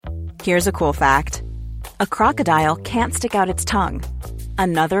Here's a cool fact. A crocodile can't stick out its tongue.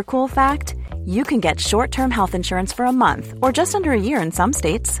 Another cool fact, you can get short-term health insurance for a month or just under a year in some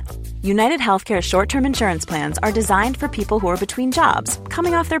states. United Healthcare short-term insurance plans are designed for people who are between jobs,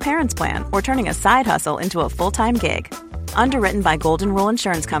 coming off their parents' plan, or turning a side hustle into a full-time gig. Underwritten by Golden Rule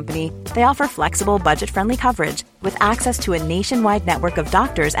Insurance Company, they offer flexible, budget-friendly coverage with access to a nationwide network of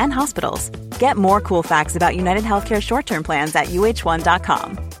doctors and hospitals. Get more cool facts about United Healthcare short-term plans at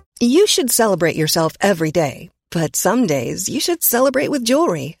uh1.com. You should celebrate yourself every day, but some days you should celebrate with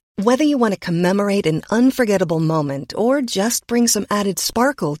jewelry. Whether you want to commemorate an unforgettable moment or just bring some added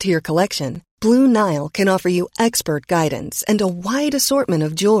sparkle to your collection, Blue Nile can offer you expert guidance and a wide assortment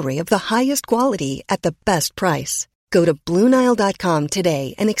of jewelry of the highest quality at the best price. Go to BlueNile.com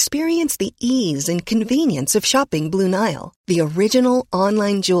today and experience the ease and convenience of shopping Blue Nile, the original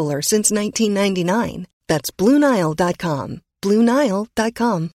online jeweler since 1999. That's BlueNile.com.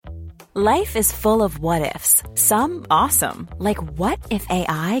 BlueNile.com. Life is full of what-ifs. Some awesome, like what if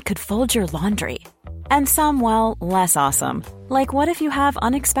AI could fold your laundry? And some, well, less awesome, like what if you have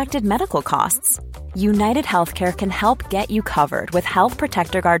unexpected medical costs? United Healthcare can help get you covered with Health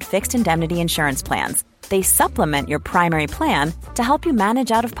Protector Guard fixed indemnity insurance plans. They supplement your primary plan to help you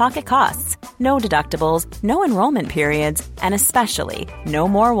manage out-of-pocket costs. No deductibles, no enrollment periods, and especially no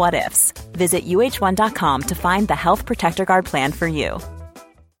more what-ifs. Visit uh1.com to find the Health Protector Guard plan for you.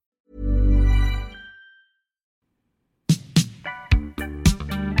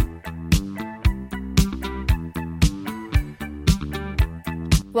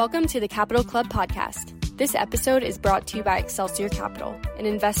 Welcome to the Capital Club podcast. This episode is brought to you by Excelsior Capital, an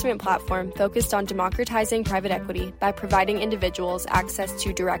investment platform focused on democratizing private equity by providing individuals access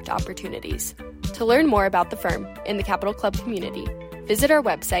to direct opportunities. To learn more about the firm and the Capital Club community, visit our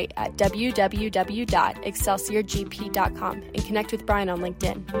website at www.excelsiorgp.com and connect with Brian on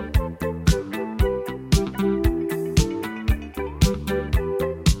LinkedIn.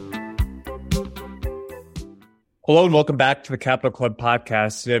 Hello and welcome back to the Capital Club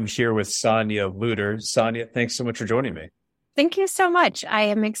podcast. Today I'm here with Sonya Lutter. Sonya, thanks so much for joining me. Thank you so much. I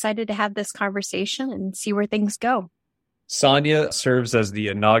am excited to have this conversation and see where things go. Sonya serves as the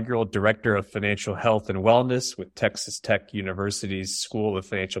inaugural Director of Financial Health and Wellness with Texas Tech University's School of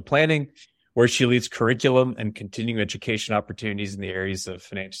Financial Planning, where she leads curriculum and continuing education opportunities in the areas of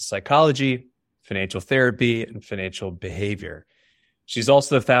financial psychology, financial therapy, and financial behavior. She's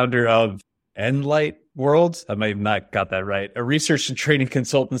also the founder of Enlight World, I might have not got that right, a research and training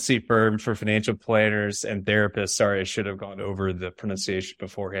consultancy firm for financial planners and therapists. Sorry, I should have gone over the pronunciation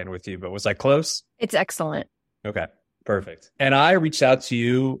beforehand with you, but was I close? It's excellent. Okay, perfect. And I reached out to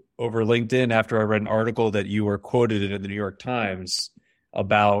you over LinkedIn after I read an article that you were quoted in the New York Times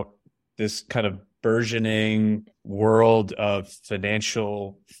about this kind of burgeoning world of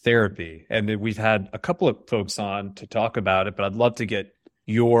financial therapy. And we've had a couple of folks on to talk about it, but I'd love to get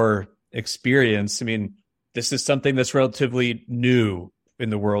your experience. I mean, this is something that's relatively new in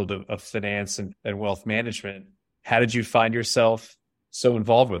the world of finance and wealth management. How did you find yourself so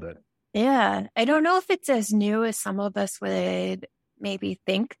involved with it? Yeah, I don't know if it's as new as some of us would maybe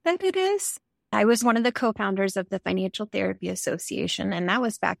think that it is. I was one of the co-founders of the Financial Therapy Association, and that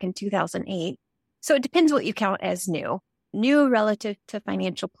was back in 2008. So it depends what you count as new relative to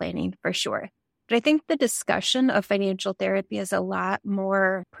financial planning for sure. But I think the discussion of financial therapy is a lot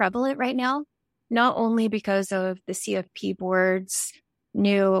more prevalent right now, not only because of the CFP board's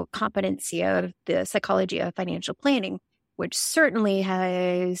new competency of the psychology of financial planning, which certainly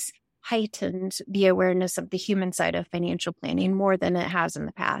has heightened the awareness of the human side of financial planning more than it has in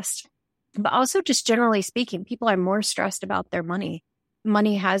the past. But also just generally speaking, people are more stressed about their money.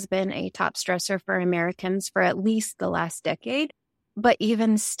 Money has been a top stressor for Americans for at least the last decade. But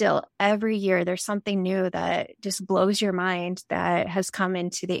even still, every year there's something new that just blows your mind that has come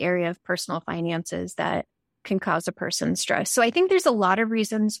into the area of personal finances that can cause a person stress. So I think there's a lot of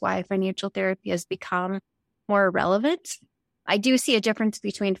reasons why financial therapy has become more relevant. I do see a difference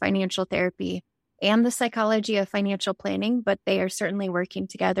between financial therapy and the psychology of financial planning, but they are certainly working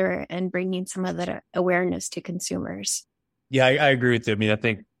together and bringing some of that awareness to consumers. Yeah, I agree with you. I mean, I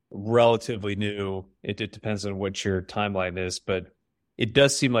think relatively new, it depends on what your timeline is, but it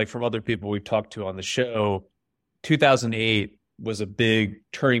does seem like from other people we've talked to on the show, 2008 was a big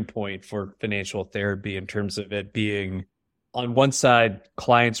turning point for financial therapy in terms of it being, on one side,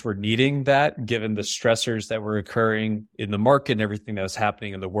 clients were needing that given the stressors that were occurring in the market and everything that was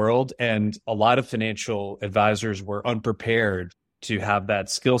happening in the world. And a lot of financial advisors were unprepared to have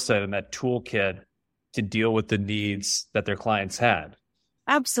that skill set and that toolkit to deal with the needs that their clients had.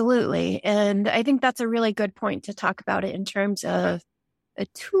 Absolutely. And I think that's a really good point to talk about it in terms of a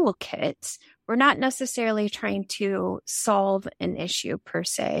toolkit. We're not necessarily trying to solve an issue per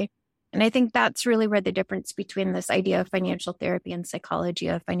se. And I think that's really where the difference between this idea of financial therapy and psychology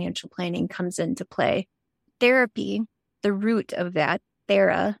of financial planning comes into play. Therapy, the root of that,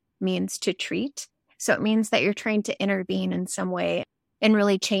 thera, means to treat. So it means that you're trying to intervene in some way and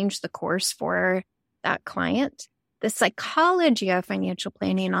really change the course for that client. The psychology of financial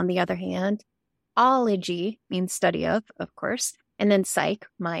planning, on the other hand, ology means study of course, and then psych,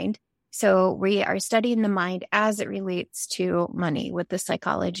 mind. So we are studying the mind as it relates to money with the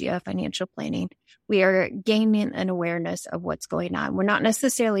psychology of financial planning. We are gaining an awareness of what's going on. We're not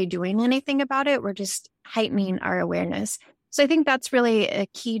necessarily doing anything about it. We're just heightening our awareness. So I think that's really a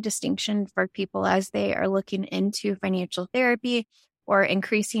key distinction for people as they are looking into financial therapy or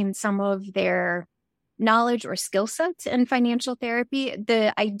increasing some of their knowledge or skill sets in financial therapy.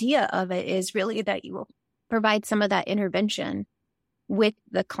 The idea of it is really that you will provide some of that intervention with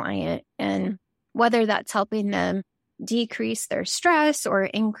the client, and whether that's helping them decrease their stress or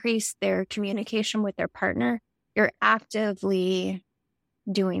increase their communication with their partner, you're actively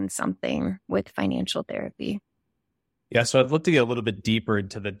doing something with financial therapy. Yeah, so I'd love to get a little bit deeper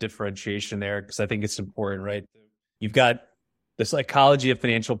into the differentiation there because I think it's important, right? You've got the psychology of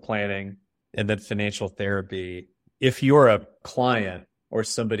financial planning and then financial therapy. If you're a client or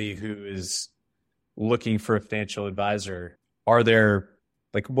somebody who is looking for a financial advisor, are there,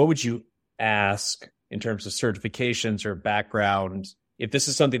 what would you ask in terms of certifications or background? If this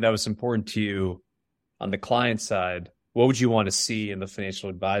is something that was important to you on the client side, what would you want to see in the financial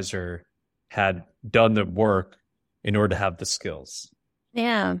advisor had done the work in order to have the skills?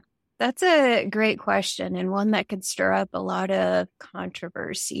 Yeah, that's a great question, and one that could stir up a lot of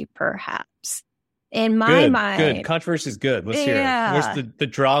controversy, perhaps. In my mind. Good. Controversy is good. Let's hear it. Where's the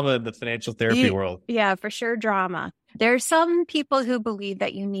drama in the financial therapy world? Yeah, for sure, drama. There are some people who believe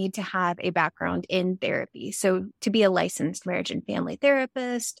that you need to have a background in therapy. So to be a licensed marriage and family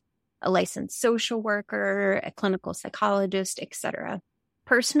therapist, a licensed social worker, a clinical psychologist, etc.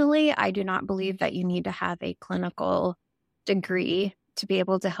 Personally, I do not believe that you need to have a clinical degree to be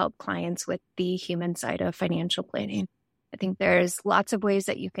able to help clients with the human side of financial planning. I think there's lots of ways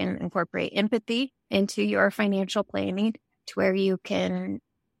that you can incorporate empathy into your financial planning to where you can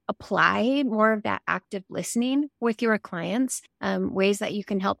apply more of that active listening with your clients, ways that you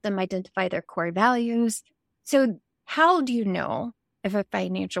can help them identify their core values. So how do you know if a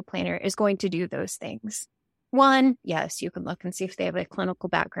financial planner is going to do those things? One, yes, you can look and see if they have a clinical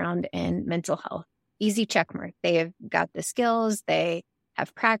background in mental health. Easy check mark. They have got the skills. They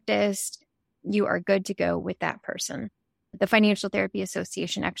have practiced. You are good to go with that person. The Financial Therapy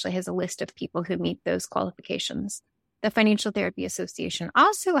Association actually has a list of people who meet those qualifications. The Financial Therapy Association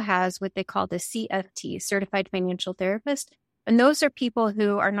also has what they call the CFT, Certified Financial Therapist. And those are people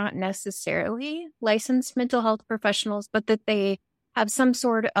who are not necessarily licensed mental health professionals, but that they have some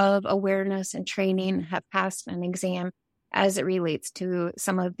sort of awareness and training, have passed an exam as it relates to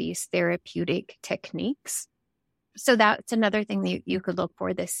some of these therapeutic techniques. So that's another thing that you could look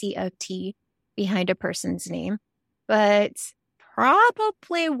for, the CFT behind a person's name. But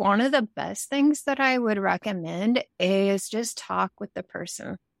probably one of the best things that I would recommend is just talk with the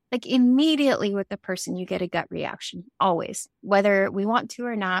person. Immediately with the person, you get a gut reaction, always. Whether we want to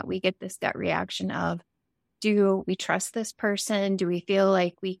or not, we get this gut reaction of, do we trust this person? Do we feel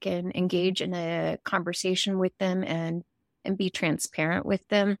like we can engage in a conversation with them and be transparent with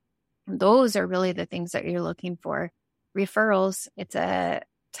them? Those are really the things that you're looking for. Referrals, it's a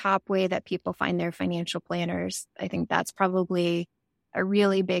top way that people find their financial planners. I think that's probably a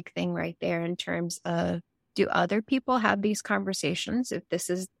really big thing right there in terms of, do other people have these conversations? If this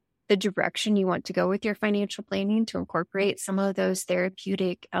is the direction you want to go with your financial planning to incorporate some of those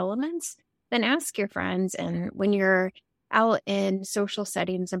therapeutic elements, then ask your friends. And when you're out in social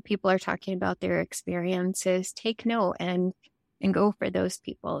settings and people are talking about their experiences, take note and go for those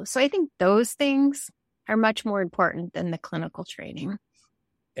people. So I think those things are much more important than the clinical training.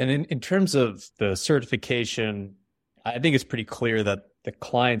 And in terms of the certification, I think it's pretty clear that the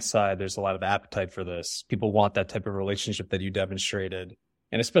client side, there's a lot of appetite for this. People want that type of relationship that you demonstrated.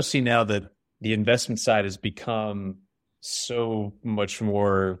 And especially now that the investment side has become so much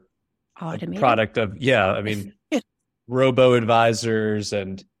more automated. Product of, robo-advisors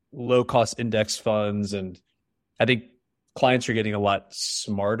and low-cost index funds. And I think clients are getting a lot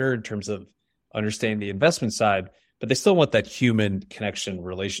smarter in terms of understanding the investment side, but they still want that human connection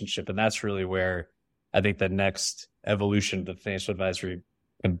relationship. And that's really where I think the next evolution of the financial advisory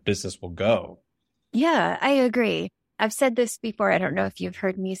and business will go. Yeah, I agree. I've said this before. I don't know if you've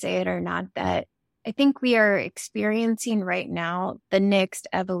heard me say it or not, that I think we are experiencing right now the next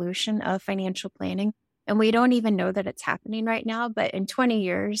evolution of financial planning. And we don't even know that it's happening right now. But in 20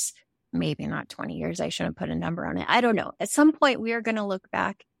 years, maybe not 20 years, I shouldn't put a number on it. I don't know. At some point, we are going to look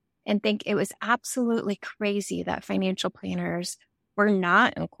back and think it was absolutely crazy that financial planners were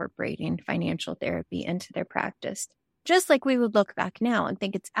not incorporating financial therapy into their practice. Just like we would look back now and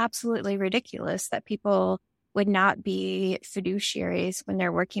think it's absolutely ridiculous that people would not be fiduciaries when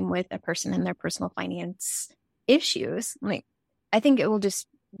they're working with a person in their personal finance issues. Like, I think it will just,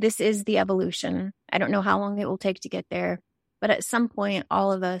 this is the evolution. I don't know how long it will take to get there, but at some point,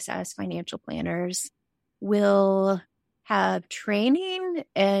 all of us as financial planners will have training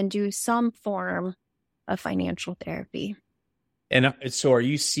and do some form of financial therapy. And so are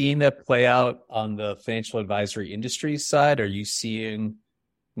you seeing that play out on the financial advisory industry side? Are you seeing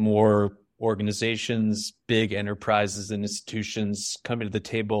more organizations, big enterprises and institutions coming to the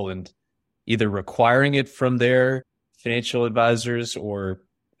table and either requiring it from their financial advisors or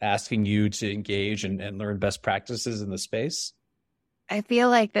asking you to engage and learn best practices in the space? I feel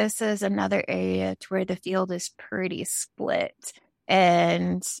like this is another area to where the field is pretty split,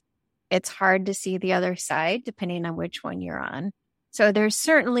 and it's hard to see the other side depending on which one you're on. So there's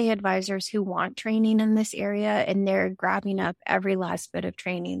certainly advisors who want training in this area, and they're grabbing up every last bit of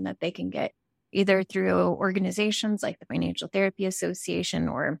training that they can get, either through organizations like the Financial Therapy Association,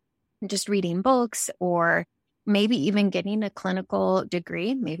 or just reading books, or maybe even getting a clinical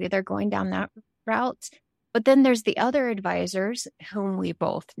degree. Maybe they're going down that route. But then there's the other advisors whom we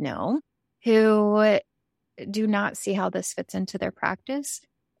both know who do not see how this fits into their practice,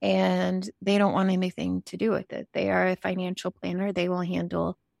 and they don't want anything to do with it. They are a financial planner. They will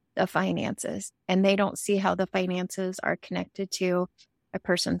handle the finances, and they don't see how the finances are connected to a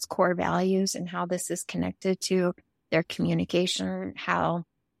person's core values and how this is connected to their communication, how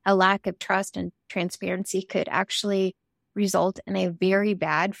a lack of trust and transparency could actually result in a very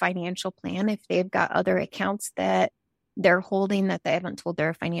bad financial plan if they've got other accounts that they're holding that they haven't told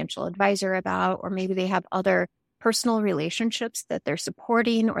their financial advisor about, or maybe they have other personal relationships that they're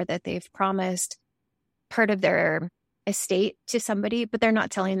supporting or that they've promised part of their estate to somebody, but they're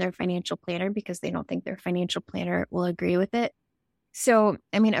not telling their financial planner because they don't think their financial planner will agree with it. So,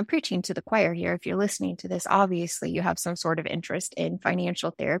 I mean, I'm preaching to the choir here. If you're listening to this, obviously you have some sort of interest in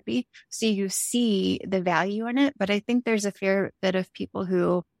financial therapy. So you see the value in it. But I think there's a fair bit of people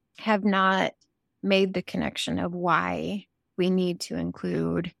who have not made the connection of why we need to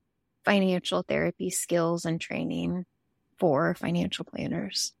include financial therapy skills and training for financial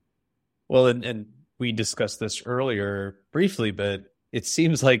planners. Well, and we discussed this earlier briefly, but it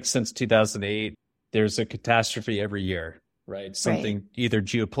seems like since 2008, there's a catastrophe every year. Right. Something either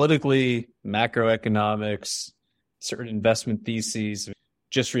geopolitically, macroeconomics, certain investment theses.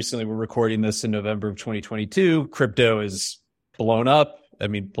 Just recently, we're recording this in November of 2022. Crypto is blown up. I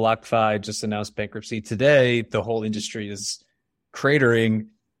mean, BlockFi just announced bankruptcy today. The whole industry is cratering.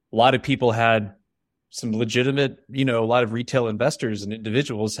 A lot of people had some legitimate, a lot of retail investors and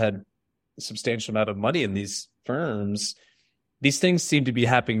individuals had a substantial amount of money in these firms. These things seem to be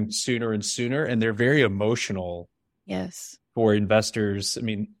happening sooner and sooner, and they're very emotional. Yes. For investors. I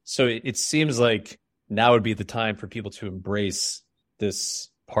mean, so it seems like now would be the time for people to embrace this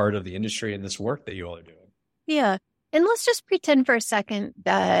part of the industry and this work that you all are doing. Yeah. And let's just pretend for a second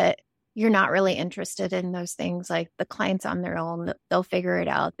that you're not really interested in those things. Like the clients on their own, they'll figure it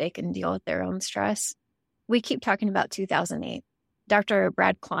out. They can deal with their own stress. We keep talking about 2008. Dr.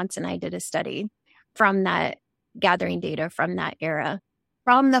 Brad Klontz and I did a study from that, gathering data from that era,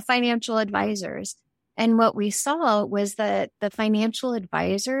 from the financial advisors. And what we saw was that the financial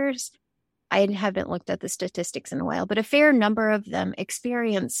advisors, I haven't looked at the statistics in a while, but a fair number of them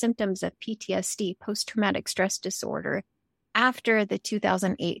experienced symptoms of PTSD, post-traumatic stress disorder, after the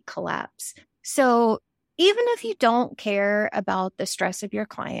 2008 collapse. So even if you don't care about the stress of your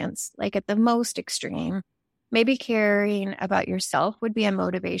clients, like at the most extreme, maybe caring about yourself would be a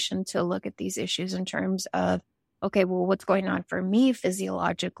motivation to look at these issues in terms of, okay, well, what's going on for me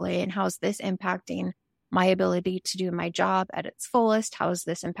physiologically, and how's this impacting my ability to do my job at its fullest? How is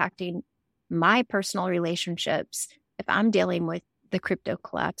this impacting my personal relationships? If I'm dealing with the crypto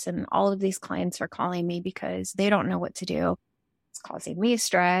collapse and all of these clients are calling me because they don't know what to do, it's causing me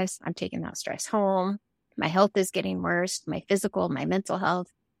stress. I'm taking that stress home. My health is getting worse, my physical, my mental health.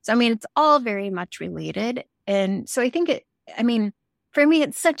 So, I mean, it's all very much related. And so I think for me,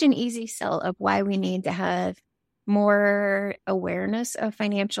 it's such an easy sell of why we need to have more awareness of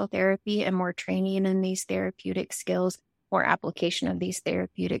financial therapy and more training in these therapeutic skills, more application of these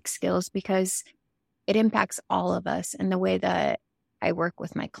therapeutic skills, because it impacts all of us in the way that I work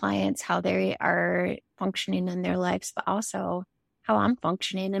with my clients, how they are functioning in their lives, but also how I'm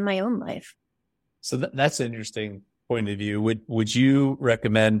functioning in my own life. So that's an interesting point of view. Would you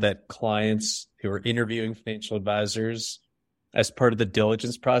recommend that clients who are interviewing financial advisors, as part of the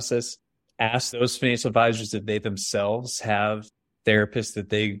diligence process, ask those financial advisors if they themselves have therapists that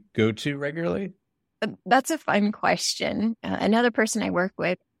they go to regularly? That's a fun question. Another person I work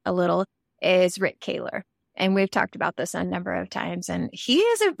with a little is Rick Kaler. And we've talked about this a number of times. And he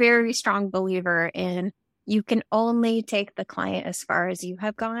is a very strong believer in you can only take the client as far as you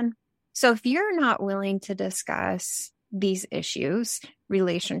have gone. So if you're not willing to discuss these issues,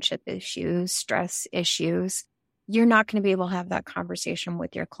 relationship issues, stress issues, you're not going to be able to have that conversation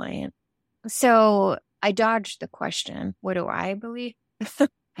with your client. So I dodged the question. What do I believe?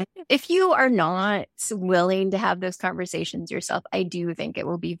 If you are not willing to have those conversations yourself, I do think it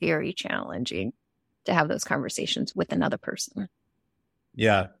will be very challenging to have those conversations with another person.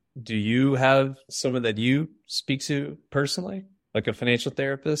 Yeah. Do you have someone that you speak to personally, like a financial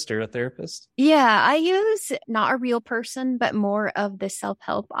therapist or a therapist? Yeah, I use not a real person, but more of the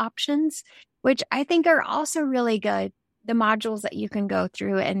self-help options, which I think are also really good. The modules that you can go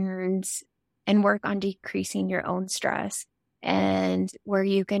through and work on decreasing your own stress, and where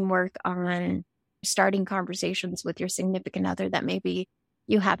you can work on starting conversations with your significant other that maybe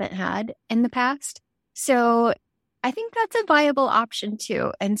you haven't had in the past. So I think that's a viable option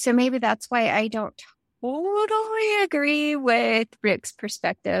too. And so maybe that's why I don't totally agree with Rick's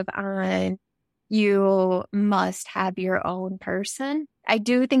perspective on you must have your own person. I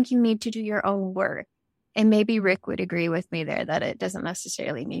do think you need to do your own work. And maybe Rick would agree with me there that it doesn't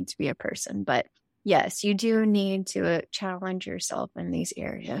necessarily need to be a person. But yes, you do need to challenge yourself in these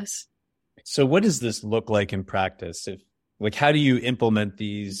areas. So what does this look like in practice? How do you implement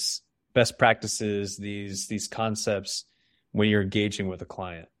these best practices, these concepts when you're engaging with a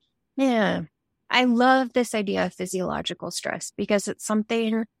client? Yeah, I love this idea of physiological stress because it's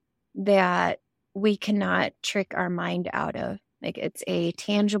something that we cannot trick our mind out of. Like, it's a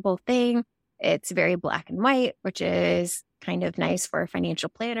tangible thing. It's very black and white, which is kind of nice for financial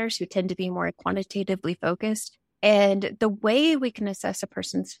planners who tend to be more quantitatively focused. And the way we can assess a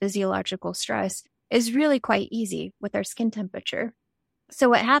person's physiological stress is really quite easy with our skin temperature. So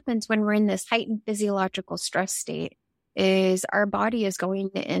what happens when we're in this heightened physiological stress state is our body is going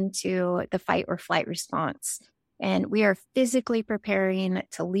into the fight or flight response. And we are physically preparing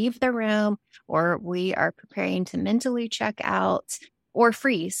to leave the room, or we are preparing to mentally check out or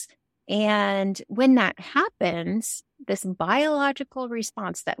freeze. And when that happens, this biological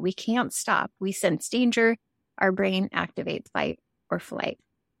response that we can't stop, we sense danger, our brain activates fight or flight.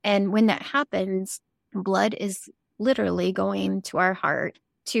 And when that happens, blood is literally going to our heart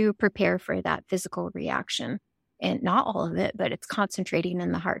to prepare for that physical reaction. And not all of it, but it's concentrating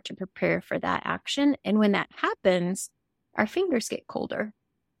in the heart to prepare for that action. And when that happens, our fingers get colder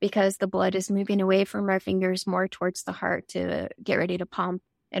because the blood is moving away from our fingers more towards the heart to get ready to pump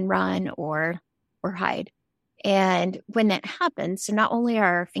and run or hide. And when that happens, so not only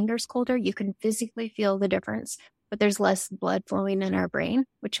are our fingers colder, you can physically feel the difference, but there's less blood flowing in our brain,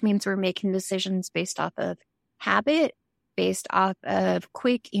 which means we're making decisions based off of habit, based off of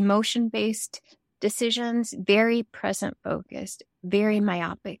quick emotion-based decisions, very present focused, very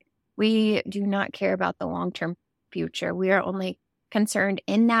myopic. We do not care about the long-term future. We are only concerned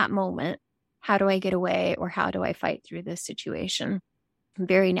in that moment. How do I get away, or how do I fight through this situation?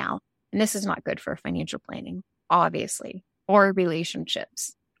 Very now. And this is not good for financial planning, obviously, or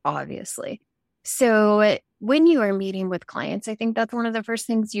relationships, obviously. So when you are meeting with clients, I think that's one of the first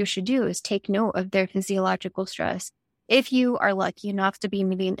things you should do is take note of their physiological stress. If you are lucky enough to be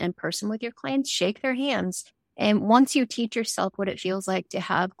meeting in person with your clients, shake their hands. And once you teach yourself what it feels like to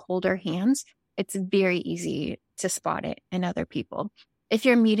have colder hands, it's very easy to spot it in other people. If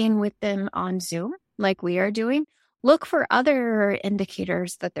you're meeting with them on Zoom, like we are doing, look for other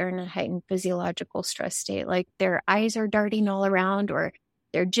indicators that they're in a heightened physiological stress state, like their eyes are darting all around, or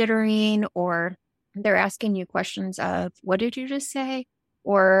they're jittering, or they're asking you questions of, what did you just say?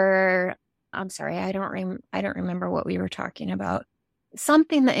 Or, I'm sorry, I don't remember what we were talking about.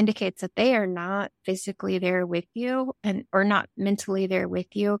 Something that indicates that they are not physically there with you or not mentally there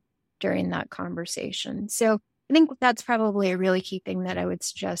with you during that conversation. So I think that's probably a really key thing that I would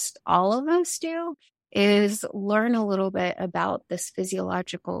suggest all of us do, is learn a little bit about this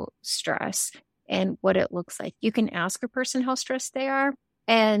physiological stress and what it looks like. You can ask a person how stressed they are,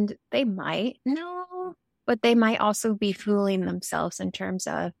 and they might know, but they might also be fooling themselves in terms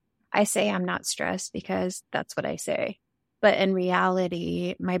of, I say I'm not stressed because that's what I say. But in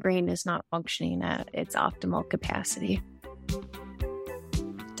reality, my brain is not functioning at its optimal capacity.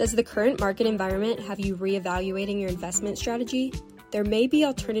 Does the current market environment have you reevaluating your investment strategy? There may be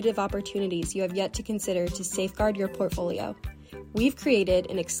alternative opportunities you have yet to consider to safeguard your portfolio. We've created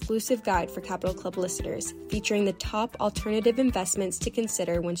an exclusive guide for Capital Club listeners featuring the top alternative investments to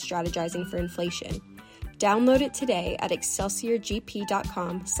consider when strategizing for inflation. Download it today at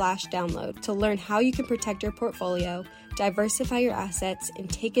excelsiorgp.com/download to learn how you can protect your portfolio, diversify your assets, and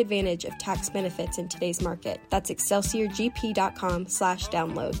take advantage of tax benefits in today's market. That's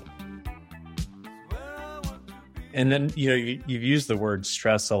excelsiorgp.com/download. And then, you've used the word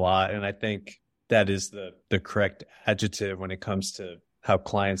stress a lot, and I think that is the correct adjective when it comes to how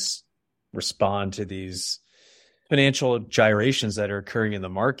clients respond to these financial gyrations that are occurring in the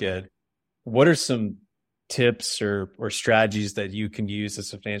market. What are some tips or strategies that you can use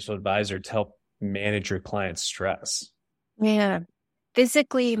as a financial advisor to help manage your client's stress? Yeah.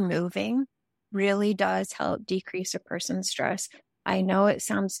 Physically moving really does help decrease a person's stress. I know it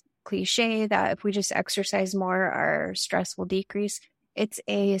sounds cliche that if we just exercise more, our stress will decrease. It's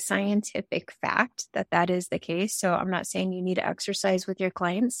a scientific fact that is the case. So I'm not saying you need to exercise with your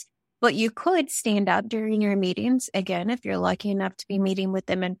clients, but you could stand up during your meetings. Again, if you're lucky enough to be meeting with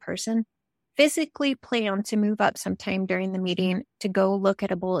them in person, physically plan to move up sometime during the meeting to go look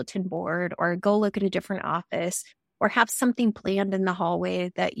at a bulletin board or go look at a different office or have something planned in the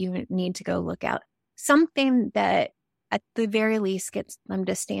hallway that you need to go look at. Something that at the very least gets them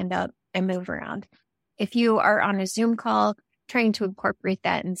to stand up and move around. If you are on a Zoom call, trying to incorporate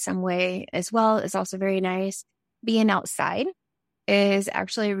that in some way as well is also very nice. Being outside is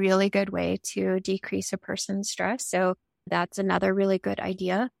actually a really good way to decrease a person's stress. So that's another really good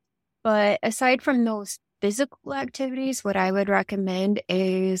idea. But aside from those physical activities, what I would recommend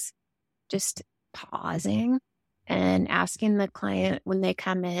is just pausing and asking the client when they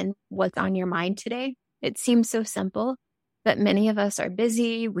come in, what's on your mind today? It seems so simple, but many of us are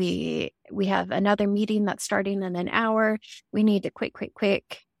busy. We have another meeting that's starting in an hour. We need to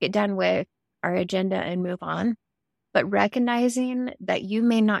quick, get done with our agenda and move on. But recognizing that you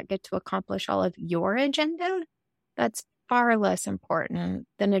may not get to accomplish all of your agenda, that's far less important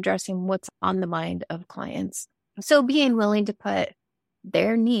than addressing what's on the mind of clients. So being willing to put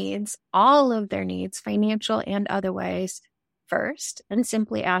their needs, all of their needs, financial and otherwise, first, and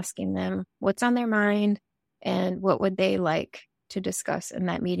simply asking them what's on their mind and what would they like to discuss in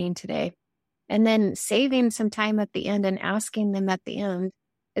that meeting today. And then saving some time at the end and asking them at the end,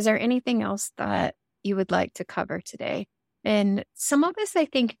 is there anything else that you would like to cover today? And some of us, I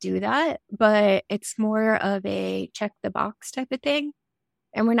think, do that, but it's more of a check the box type of thing.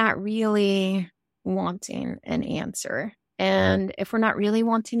 And we're not really wanting an answer. And if we're not really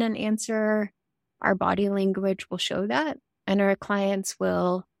wanting an answer, our body language will show that, and our clients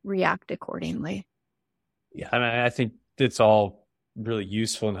will react accordingly. Yeah, I mean, I think it's all really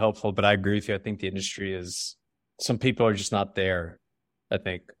useful and helpful, but I agree with you. I think the industry some people are just not there, I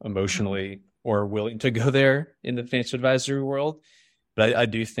think, emotionally or willing to go there in the financial advisory world. But I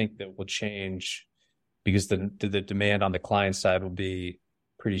do think that will change because the demand on the client side will be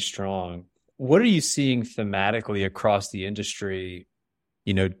pretty strong. What are you seeing thematically across the industry?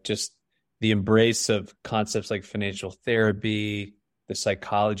 Just the embrace of concepts like financial therapy, the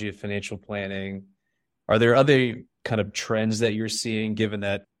psychology of financial planning. Are there other kind of trends that you're seeing, given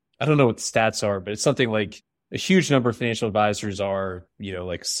that, I don't know what the stats are, but it's something like a huge number of financial advisors are,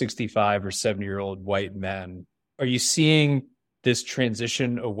 like 65 or 70-year-old white men. Are you seeing this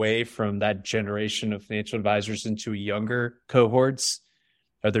transition away from that generation of financial advisors into younger cohorts?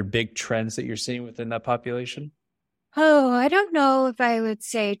 Are there big trends that you're seeing within that population? Oh, I don't know if I would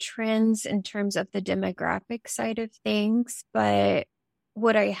say trends in terms of the demographic side of things, but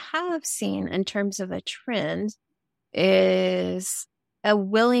what I have seen in terms of a trend is a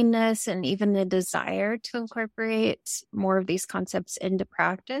willingness and even a desire to incorporate more of these concepts into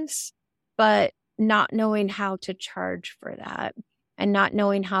practice, but not knowing how to charge for that and not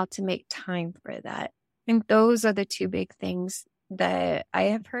knowing how to make time for that. I think those are the two big things that I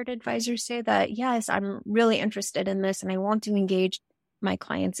have heard advisors say that, yes, I'm really interested in this and I want to engage my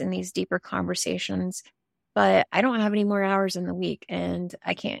clients in these deeper conversations, but I don't have any more hours in the week and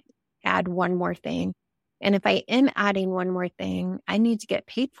I can't add one more thing. And if I am adding one more thing, I need to get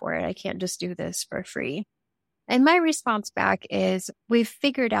paid for it. I can't just do this for free. And my response back is we've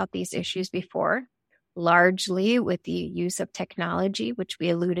figured out these issues before, largely with the use of technology, which we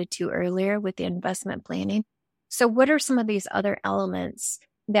alluded to earlier with the investment planning. So what are some of these other elements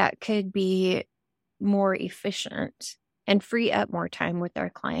that could be more efficient and free up more time with our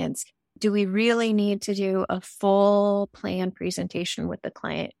clients? Do we really need to do a full plan presentation with the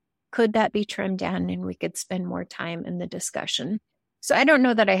client? Could that be trimmed down and we could spend more time in the discussion? So I don't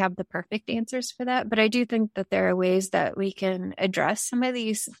know that I have the perfect answers for that, but I do think that there are ways that we can address some of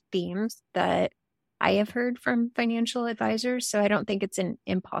these themes that I have heard from financial advisors. So I don't think it's an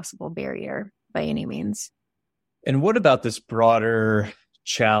impossible barrier by any means. And what about this broader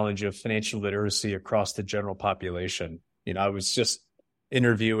challenge of financial literacy across the general population? I was just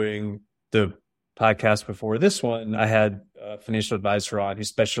interviewing the podcast before this one. I had a financial advisor on who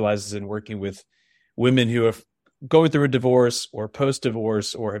specializes in working with women who are going through a divorce or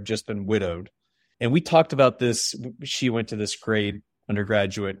post-divorce or have just been widowed. And we talked about this. She went to this great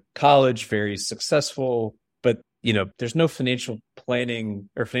undergraduate college, very successful, but there's no financial planning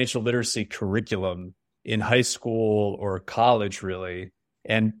or financial literacy curriculum in high school or college, really.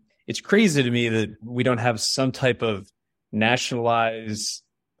 And it's crazy to me that we don't have some type of nationalized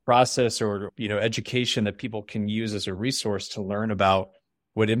process or education that people can use as a resource to learn about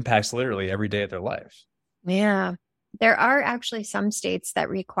what impacts literally every day of their life. Yeah. There are actually some states that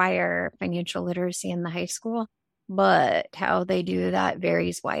require financial literacy in the high school, but how they do that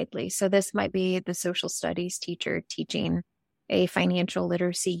varies widely. So this might be the social studies teacher teaching a financial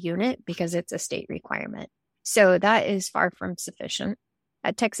literacy unit because it's a state requirement. So that is far from sufficient.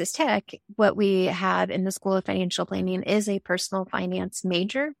 At Texas Tech, what we have in the School of Financial Planning is a personal finance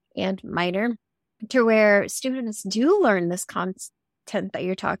major and minor, to where students do learn this content that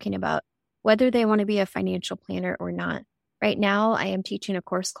you're talking about, whether they want to be a financial planner or not. Right now, I am teaching a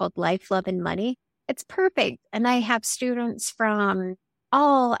course called Life, Love, and Money. It's perfect. And I have students from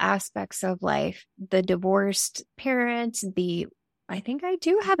all aspects of life, the divorced parents, I think I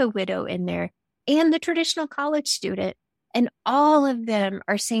do have a widow in there, and the traditional college student. And all of them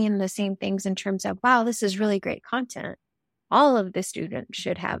are saying the same things in terms of, wow, this is really great content. All of the students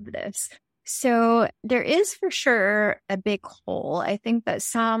should have this. So there is for sure a big hole. I think that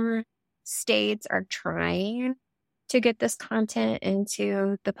some states are trying to get this content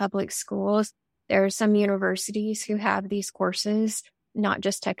into the public schools. There are some universities who have these courses, not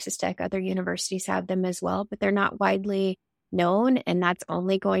just Texas Tech, other universities have them as well, but they're not widely known. And that's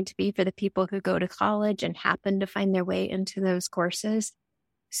only going to be for the people who go to college and happen to find their way into those courses.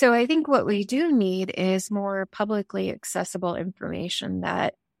 So I think what we do need is more publicly accessible information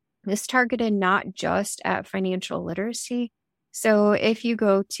that is targeted not just at financial literacy. So if you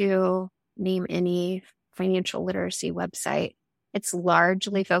go to name any financial literacy website, it's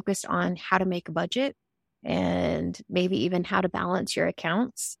largely focused on how to make a budget and maybe even how to balance your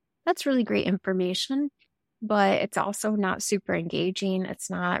accounts. That's really great information, but it's also not super engaging. It's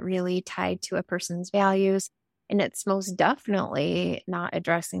not really tied to a person's values. And it's most definitely not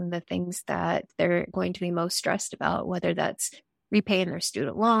addressing the things that they're going to be most stressed about, whether that's repaying their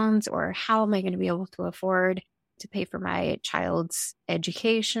student loans or how am I going to be able to afford to pay for my child's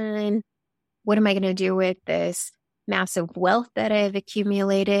education? What am I going to do with this massive wealth that I've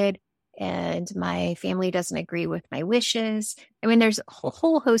accumulated and my family doesn't agree with my wishes? I mean, there's a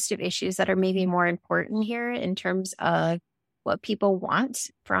whole host of issues that are maybe more important here in terms of what people want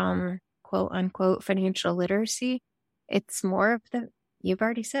from quote unquote financial literacy. It's more of you've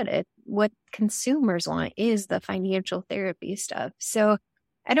already said it, what consumers want is the financial therapy stuff. So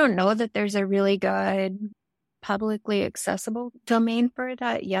I don't know that there's a really good publicly accessible domain for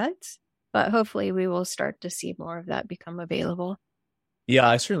that yet, but hopefully we will start to see more of that become available. Yeah,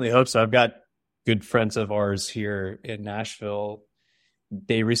 I certainly hope so. I've got good friends of ours here in Nashville.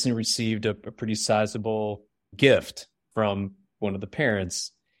 They recently received a pretty sizable gift from one of the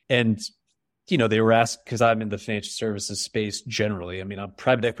parents. And, they were asked, because I'm in the financial services space generally. I mean, I'm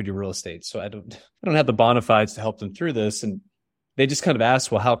private equity real estate, so I don't have the bona fides to help them through this. And they just kind of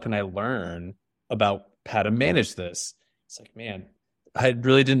asked, well, how can I learn about how to manage this? It's like, man, I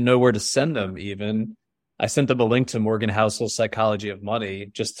really didn't know where to send them even. I sent them a link to Morgan Housel's Psychology of Money,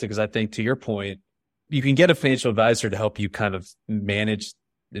 just because I think, to your point, you can get a financial advisor to help you kind of manage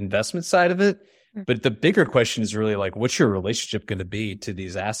the investment side of it. But the bigger question is really like, what's your relationship going to be to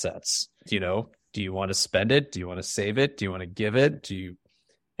these assets? Do you want to spend it? Do you want to save it? Do you want to give it?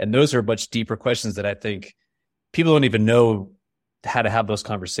 And those are much deeper questions that I think people don't even know how to have those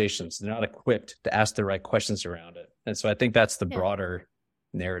conversations. They're not equipped to ask the right questions around it. And so I think that's the broader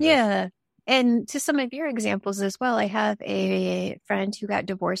narrative. Yeah. And to some of your examples as well, I have a friend who got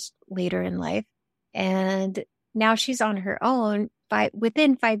divorced later in life, and now she's on her own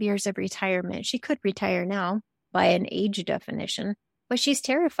within 5 years of retirement. She could retire now by an age definition, but she's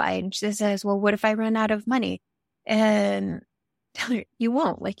terrified. She says, well, what if I run out of money? And you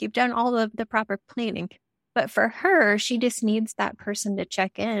won't. Like, you've done all of the proper planning. But for her, she just needs that person to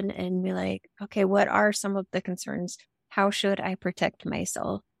check in and be like, okay, what are some of the concerns? How should I protect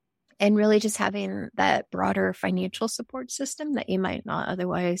myself? and really just having that broader financial support system that you might not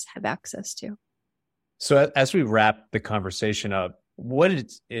otherwise have access to. So as we wrap the conversation up, what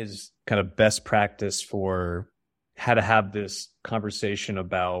is kind of best practice for how to have this conversation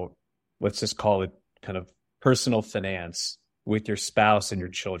about, let's just call it kind of personal finance with your spouse and your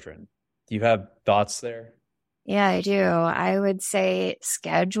children? Do you have thoughts there? Yeah, I do. I would say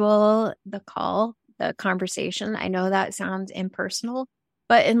schedule the call, the conversation. I know that sounds impersonal,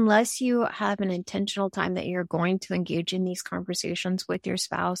 but unless you have an intentional time that you're going to engage in these conversations with your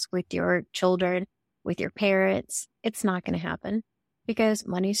spouse, with your children, with your parents, it's not going to happen because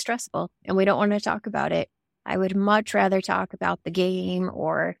money's stressful and we don't want to talk about it. I would much rather talk about the game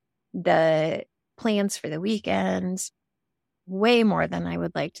or the plans for the weekends way more than I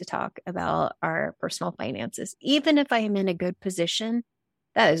would like to talk about our personal finances. Even if I am in a good position,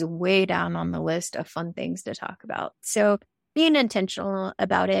 that is way down on the list of fun things to talk about. So being intentional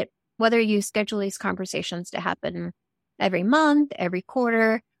about it, whether you schedule these conversations to happen every month, every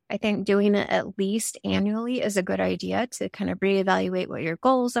quarter, I think doing it at least annually is a good idea to kind of reevaluate what your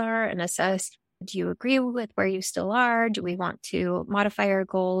goals are and assess, do you agree with where you still are? Do we want to modify our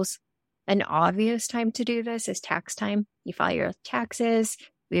goals? An obvious time to do this is tax time. You file your taxes.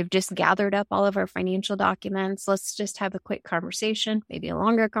 We've just gathered up all of our financial documents. Let's just have a quick conversation, maybe a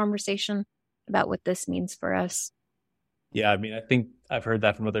longer conversation about what this means for us. Yeah, I mean, I think I've heard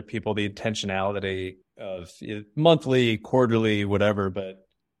that from other people, the intentionality of monthly, quarterly, whatever, but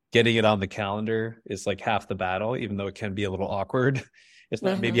getting it on the calendar is like half the battle, even though it can be a little awkward. It's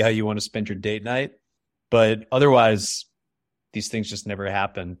not maybe how you want to spend your date night, but otherwise, these things just never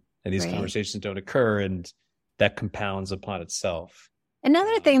happen and these conversations don't occur, and that compounds upon itself.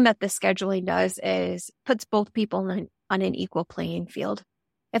 Another thing that the scheduling does is puts both people on an equal playing field.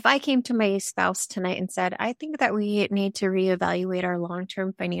 If I came to my spouse tonight and said, I think that we need to reevaluate our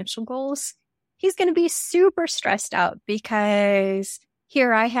long-term financial goals, he's going to be super stressed out because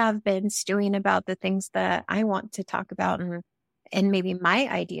here I have been stewing about the things that I want to talk about and maybe my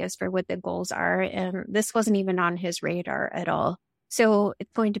ideas for what the goals are. And this wasn't even on his radar at all. So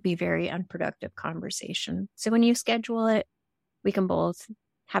it's going to be very unproductive conversation. So when you schedule it, we can both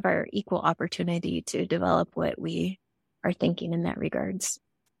have our equal opportunity to develop what we are thinking in that regards.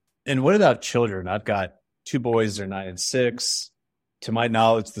 And what about children? I've got two boys, they're 9 and 6. To my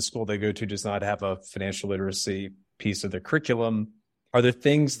knowledge, the school they go to does not have a financial literacy piece of their curriculum. Are there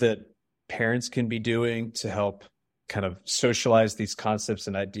things that parents can be doing to help kind of socialize these concepts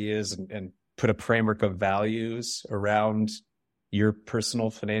and ideas and put a framework of values around your personal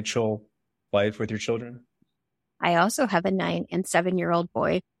financial life with your children? I also have a 9 and 7-year-old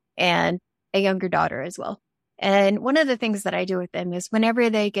boy and a younger daughter as well. And one of the things that I do with them is whenever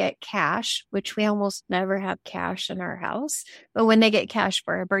they get cash, which we almost never have cash in our house, but when they get cash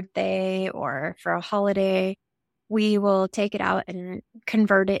for a birthday or for a holiday, we will take it out and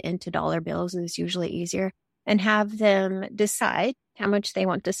convert it into dollar bills. Is usually easier, and have them decide how much they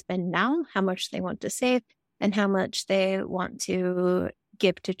want to spend now, how much they want to save, and how much they want to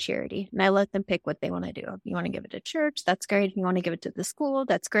give to charity. And I let them pick what they want to do. If you want to give it to church, that's great. If you want to give it to the school,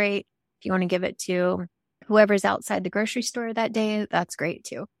 that's great. If you want to give it to whoever's outside the grocery store that day, that's great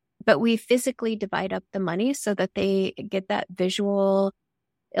too. But we physically divide up the money so that they get that visual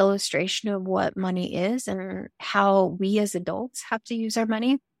illustration of what money is and how we as adults have to use our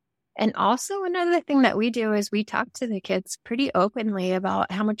money. And also another thing that we do is we talk to the kids pretty openly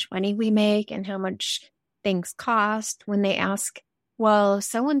about how much money we make and how much things cost. When they ask, well,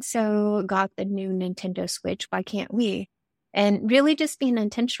 so-and-so got the new Nintendo Switch, why can't we? And really just being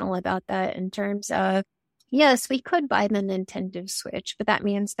intentional about that in terms of, yes, we could buy the Nintendo Switch, but that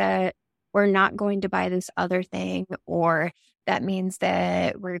means that we're not going to buy this other thing, or that means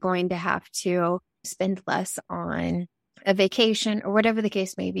that we're going to have to spend less on a vacation or whatever the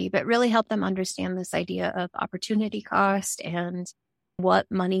case may be, but really help them understand this idea of opportunity cost and what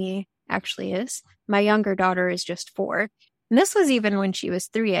money actually is. My younger daughter is just 4. And this was even when she was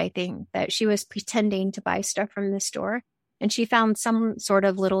 3, I think, that she was pretending to buy stuff from the store. And she found some sort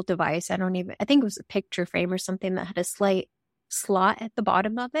of little device. I think it was a picture frame or something that had a slight slot at the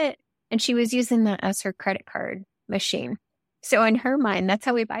bottom of it. And she was using that as her credit card machine. So in her mind, that's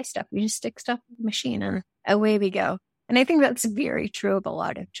how we buy stuff. We just stick stuff in the machine and away we go. And I think that's very true of a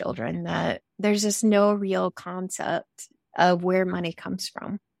lot of children, that there's just no real concept of where money comes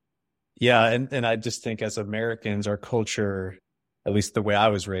from. Yeah. And I just think as Americans, our culture, at least the way I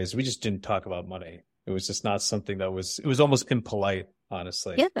was raised, we just didn't talk about money. It was just not something that it was almost impolite,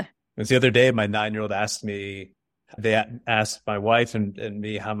 honestly. Yeah. And the other day, my 9-year-old asked me, they asked my wife and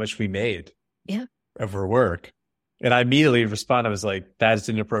me how much we made of her work. And I immediately responded. I was like, that is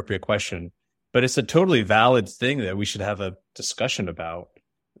an inappropriate question. But it's a totally valid thing that we should have a discussion about.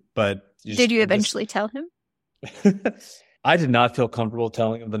 But did you eventually tell him? I did not feel comfortable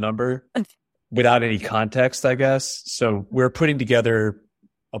telling him the number without any context, I guess. So we're putting together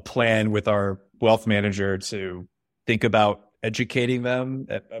a plan with our wealth manager to think about educating them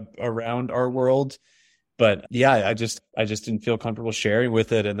around our world. But yeah, I just didn't feel comfortable sharing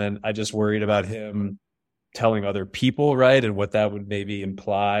with it. And then I just worried about him telling other people, right? And what that would maybe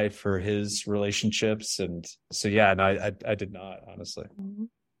imply for his relationships. And so, yeah, and I did not, honestly.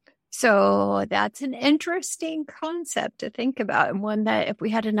 So that's an interesting concept to think about, and one that if we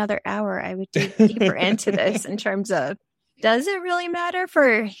had another hour, I would dig deeper into this in terms of, does it really matter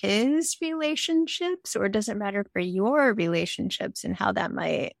for his relationships, or does it matter for your relationships, and how that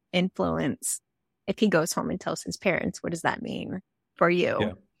might influence if he goes home and tells his parents? What does that mean for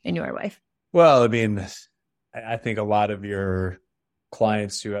you and your wife? Well, I mean, I think a lot of your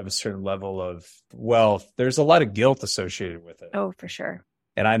clients who have a certain level of wealth, there's a lot of guilt associated with it. Oh, for sure.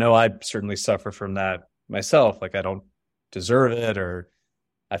 And I know I certainly suffer from that myself. Like, I don't deserve it, or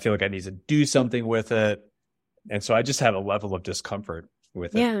I feel like I need to do something with it. And so I just have a level of discomfort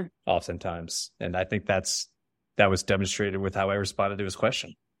with it oftentimes. And I think that was demonstrated with how I responded to his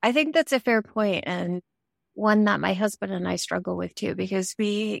question. I think that's a fair point, and one that my husband and I struggle with too, because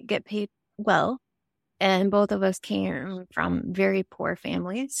we get paid well, and both of us came from very poor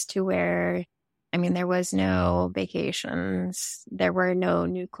families to where, I mean, there was no vacations. There were no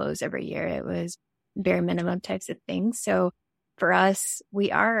new clothes every year. It was bare minimum types of things. So for us,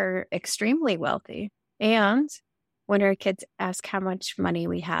 we are extremely wealthy. And when our kids ask how much money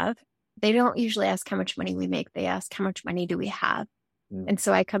we have, they don't usually ask how much money we make. They ask how much money do we have? And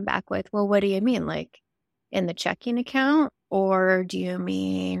so I come back with, well, what do you mean? Like in the checking account? Or do you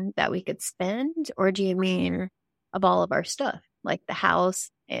mean that we could spend? Or do you mean of all of our stuff, like the house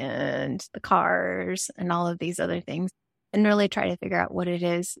and the cars and all of these other things, and really try to figure out what it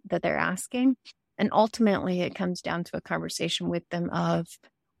is that they're asking. And ultimately, it comes down to a conversation with them of,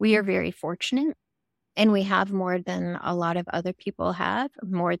 we are very fortunate and we have more than a lot of other people have,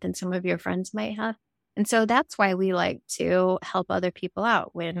 more than some of your friends might have. And so that's why we like to help other people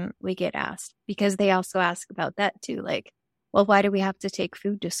out when we get asked, because they also ask about that too. Like, well, why do we have to take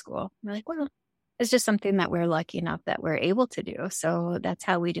food to school? We're like, well, it's just something that we're lucky enough that we're able to do. So that's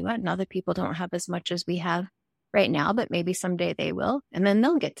how we do it. And other people don't have as much as we have right now, but maybe someday they will. And then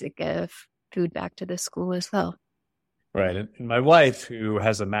they'll get to give food back to the school as well. Right. And my wife, who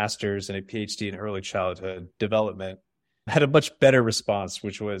has a master's and a PhD in early childhood development, had a much better response,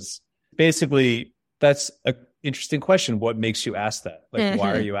 which was basically, that's an interesting question. What makes you ask that? Like,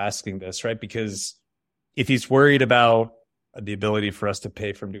 why are you asking this? Right? Because if he's worried about the ability for us to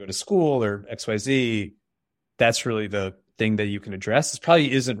pay for him to go to school or XYZ, that's really the thing that you can address. It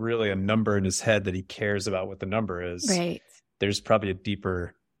probably isn't really a number in his head that he cares about what the number is. Right. There's probably a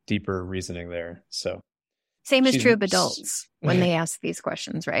deeper reasoning there. So same is true of adults when they ask these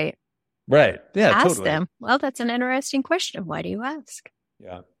questions, right? Right. Yeah, ask totally. them. Well, that's an interesting question. Why do you ask?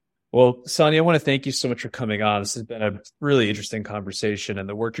 Yeah. Well, Sonya, I want to thank you so much for coming on. This has been a really interesting conversation, and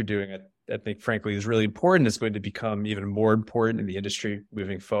the work you're doing, I think, frankly, is really important. It's going to become even more important in the industry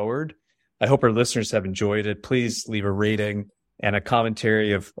moving forward. I hope our listeners have enjoyed it. Please leave a rating and a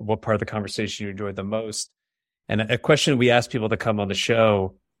commentary of what part of the conversation you enjoyed the most. And a question we ask people to come on the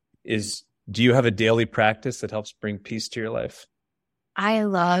show is, do you have a daily practice that helps bring peace to your life? I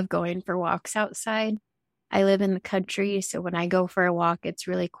love going for walks outside. I live in the country, so when I go for a walk, it's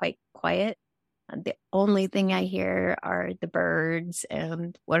really quite quiet. The only thing I hear are the birds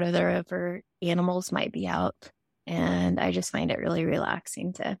and whatever animals might be out. And I just find it really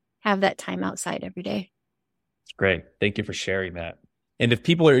relaxing to have that time outside every day. It's great. Thank you for sharing that. And if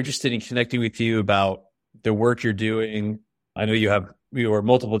people are interested in connecting with you about the work you're doing, I know you wear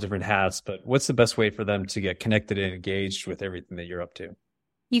multiple different hats, but what's the best way for them to get connected and engaged with everything that you're up to?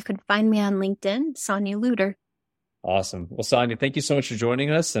 You can find me on LinkedIn, Sonya Lutter. Awesome. Well, Sonya, thank you so much for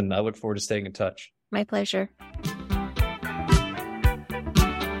joining us, and I look forward to staying in touch. My pleasure.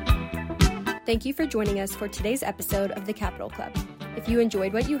 Thank you for joining us for today's episode of The Capital Club. If you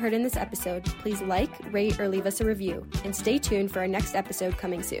enjoyed what you heard in this episode, please like, rate, or leave us a review, and stay tuned for our next episode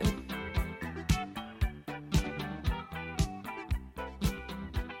coming soon.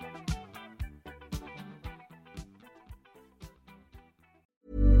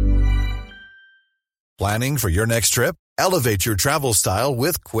 Planning for your next trip? Elevate your travel style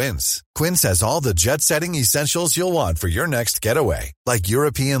with Quince. Quince has all the jet-setting essentials you'll want for your next getaway, like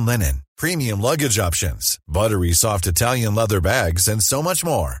European linen, premium luggage options, buttery soft Italian leather bags, and so much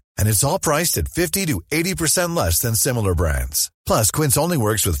more. And it's all priced at 50 to 80% less than similar brands. Plus, Quince only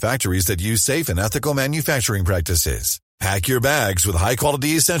works with factories that use safe and ethical manufacturing practices. Pack your bags with high-quality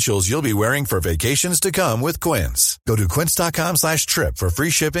essentials you'll be wearing for vacations to come with Quince. Go to quince.com/trip for free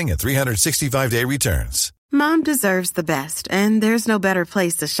shipping and 365-day returns. Mom deserves the best, and there's no better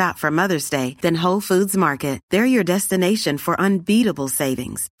place to shop for Mother's Day than Whole Foods Market. They're your destination for unbeatable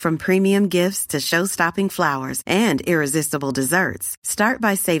savings, from premium gifts to show-stopping flowers and irresistible desserts. Start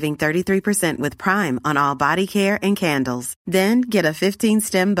by saving 33% with Prime on all body care and candles. Then get a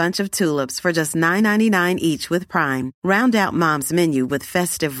 15-stem bunch of tulips for just $9.99 each with Prime. Round out Mom's menu with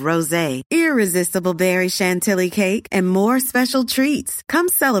festive rosé, irresistible berry chantilly cake, and more special treats. Come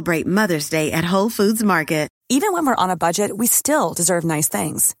celebrate Mother's Day at Whole Foods Market. Even when we're on a budget, we still deserve nice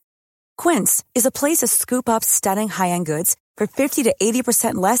things. Quince is a place to scoop up stunning high-end goods for 50 to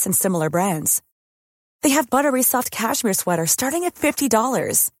 80% less than similar brands. They have buttery soft cashmere sweaters starting at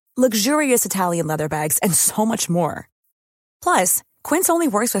 $50, luxurious Italian leather bags, and so much more. Plus, Quince only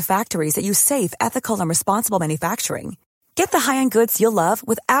works with factories that use safe, ethical, and responsible manufacturing. Get the high-end goods you'll love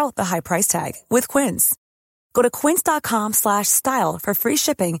without the high price tag with Quince. Go to quince.com/style for free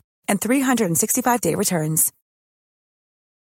shipping and 365-day returns.